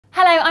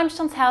Hello, I'm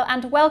Chantelle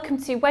and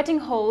welcome to Wedding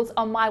Hauls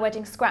on My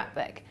Wedding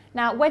Scrapbook.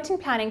 Now, wedding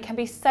planning can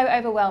be so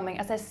overwhelming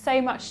as there's so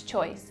much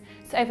choice.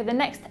 So over the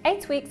next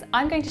 8 weeks,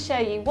 I'm going to show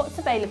you what's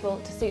available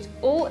to suit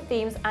all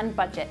themes and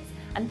budgets.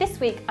 And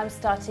this week, I'm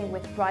starting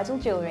with bridal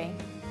jewellery.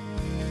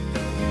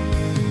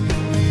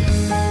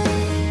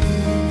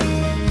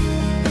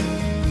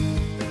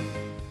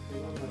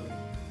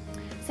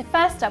 So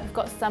first up, we've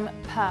got some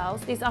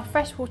pearls. These are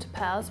freshwater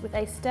pearls with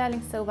a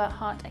sterling silver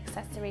heart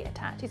accessory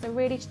attached. These are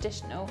really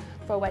traditional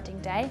for a wedding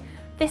day.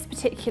 This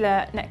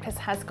particular necklace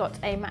has got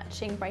a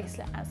matching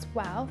bracelet as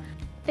well.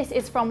 This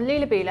is from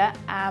Lula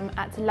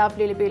at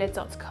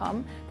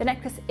lovelulabula.com. The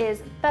necklace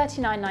is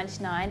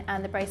 $39.99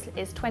 and the bracelet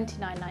is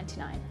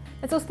 $29.99.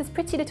 There's also this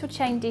pretty little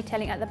chain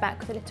detailing at the back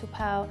with a little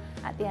pearl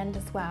at the end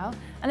as well.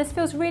 And this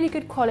feels really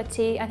good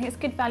quality. I think it's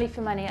good value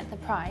for money at the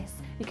price.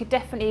 You could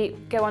definitely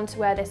go on to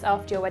wear this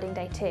after your wedding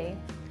day too.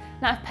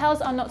 Now, if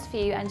pearls are not for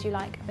you and you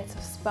like a bit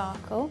of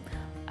sparkle,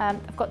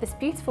 I've got this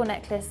beautiful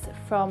necklace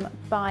from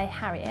By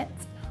Harriet.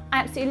 I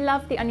absolutely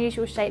love the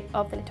unusual shape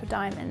of the little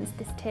diamonds,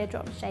 this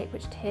teardrop shape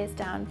which tears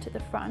down to the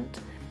front.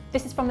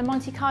 This is from the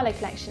Monte Carlo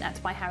collection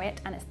at By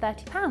Harriet and it's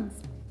 £30.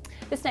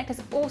 This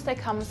necklace also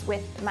comes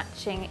with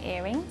matching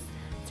earrings.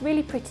 It's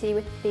really pretty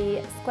with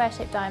the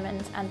square-shaped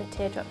diamonds and the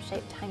teardrop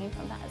shaped hanging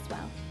from that as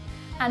well.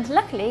 And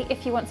luckily,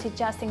 if you want to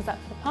jazz things up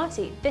for the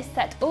party, this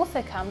set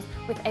also comes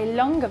with a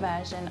longer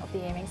version of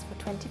the earrings for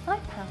 £25.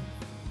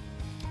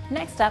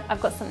 Next up,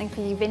 I've got something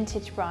for you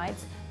vintage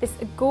brides. This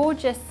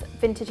gorgeous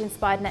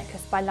vintage-inspired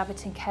necklace by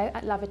Lovett & Co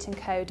at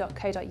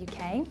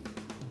lovettandco.co.uk.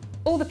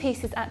 All the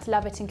pieces at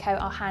Lovett & Co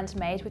are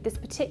handmade, with this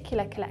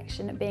particular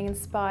collection being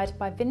inspired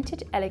by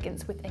vintage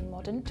elegance with a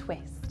modern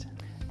twist.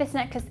 This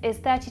necklace is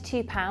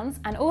 £32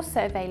 and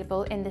also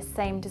available in the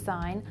same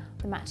design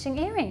with matching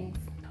earrings.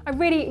 I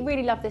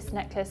really love this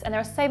necklace, and there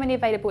are so many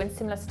available in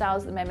similar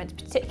styles at the moment.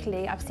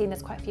 Particularly, I've seen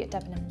there's quite a few at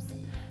Debenhams.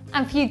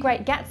 And for you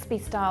great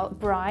Gatsby style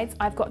brides,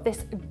 I've got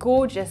this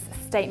gorgeous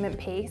statement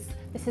piece.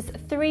 This is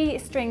 3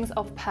 strings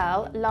of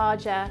pearl,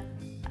 larger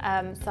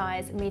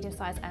size, medium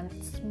size and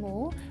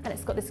small. And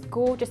it's got this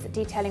gorgeous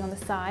detailing on the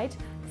side.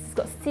 This has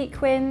got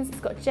sequins, it's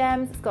got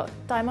gems, it's got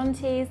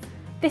diamantes.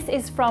 This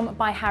is from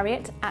By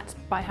Harriet at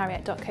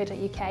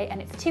byharriet.co.uk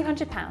and it's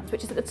 £200,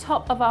 which is at the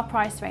top of our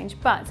price range.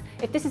 But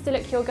if this is the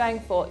look you're going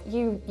for,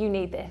 you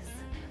need this.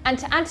 And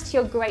to add to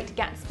your great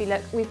Gatsby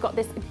look, we've got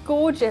this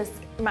gorgeous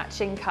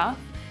matching cuff.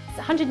 It's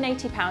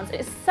 £180.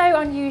 It's so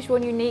unusual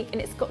and unique,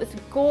 and it's got this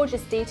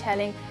gorgeous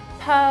detailing,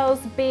 pearls,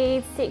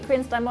 beads,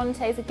 sequins,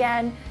 diamantes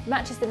again,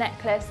 matches the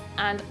necklace,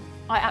 and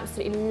I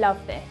absolutely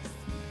love this.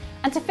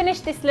 And to finish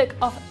this look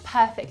off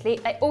perfectly,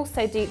 they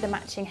also do the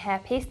matching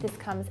hairpiece. This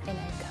comes in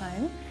a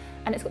comb,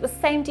 and it's got the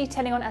same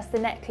detailing on as the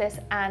necklace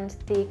and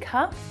the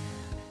cuff.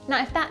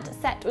 Now, if that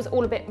set was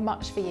all a bit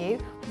much for you,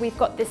 we've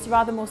got this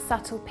rather more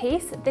subtle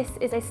piece. This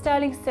is a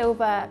sterling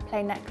silver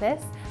plain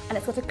necklace, and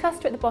it's got a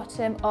cluster at the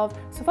bottom of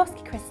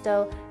Swarovski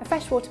crystal, a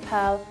freshwater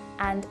pearl,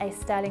 and a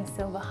sterling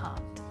silver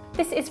heart.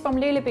 This is from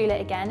Lula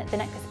again. The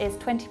necklace is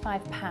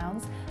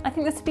 £25. I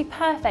think this would be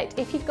perfect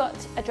if you've got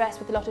a dress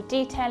with a lot of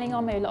detailing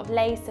on, maybe a lot of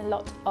lace and a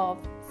lot of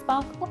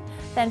sparkle,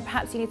 then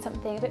perhaps you need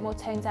something a bit more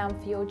toned down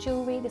for your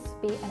jewellery. This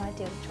would be an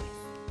ideal choice.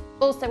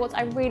 Also, what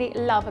I really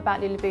love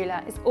about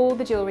Lula is all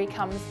the jewellery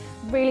comes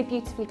really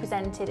beautifully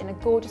presented in a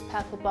gorgeous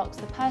purple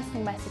box with a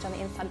personal message on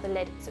the inside of the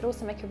lid, so it'd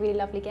also make a really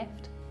lovely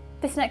gift.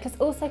 This necklace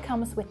also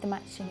comes with the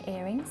matching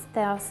earrings.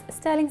 They are a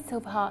sterling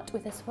silver heart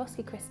with a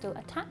Swarovski crystal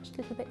attached,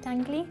 a little bit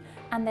dangly,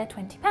 and they're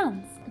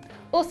 £20.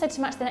 Also,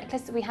 to match the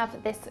necklace, we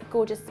have this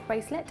gorgeous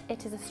bracelet.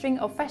 It is a string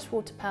of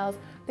freshwater pearls,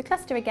 the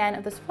cluster again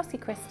of the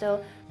Swarovski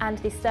crystal and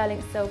the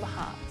sterling silver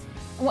heart.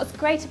 And what's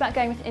great about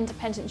going with an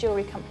independent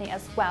jewellery company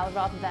as well,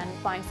 rather than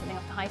buying something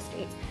off the high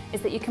street,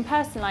 is that you can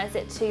personalise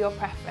it to your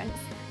preference.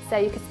 So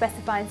you could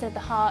specify instead of the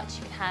heart,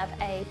 you could have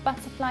a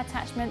butterfly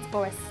attachment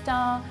or a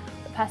star,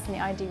 but personally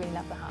I do really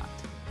love the heart.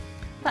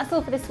 That's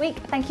all for this week.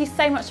 Thank you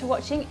so much for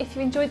watching. If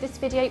you enjoyed this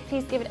video,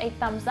 please give it a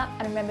thumbs up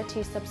and remember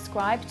to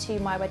subscribe to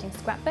My Wedding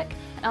Scrapbook,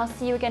 and I'll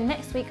see you again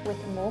next week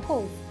with more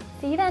hauls.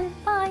 See you then,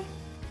 bye!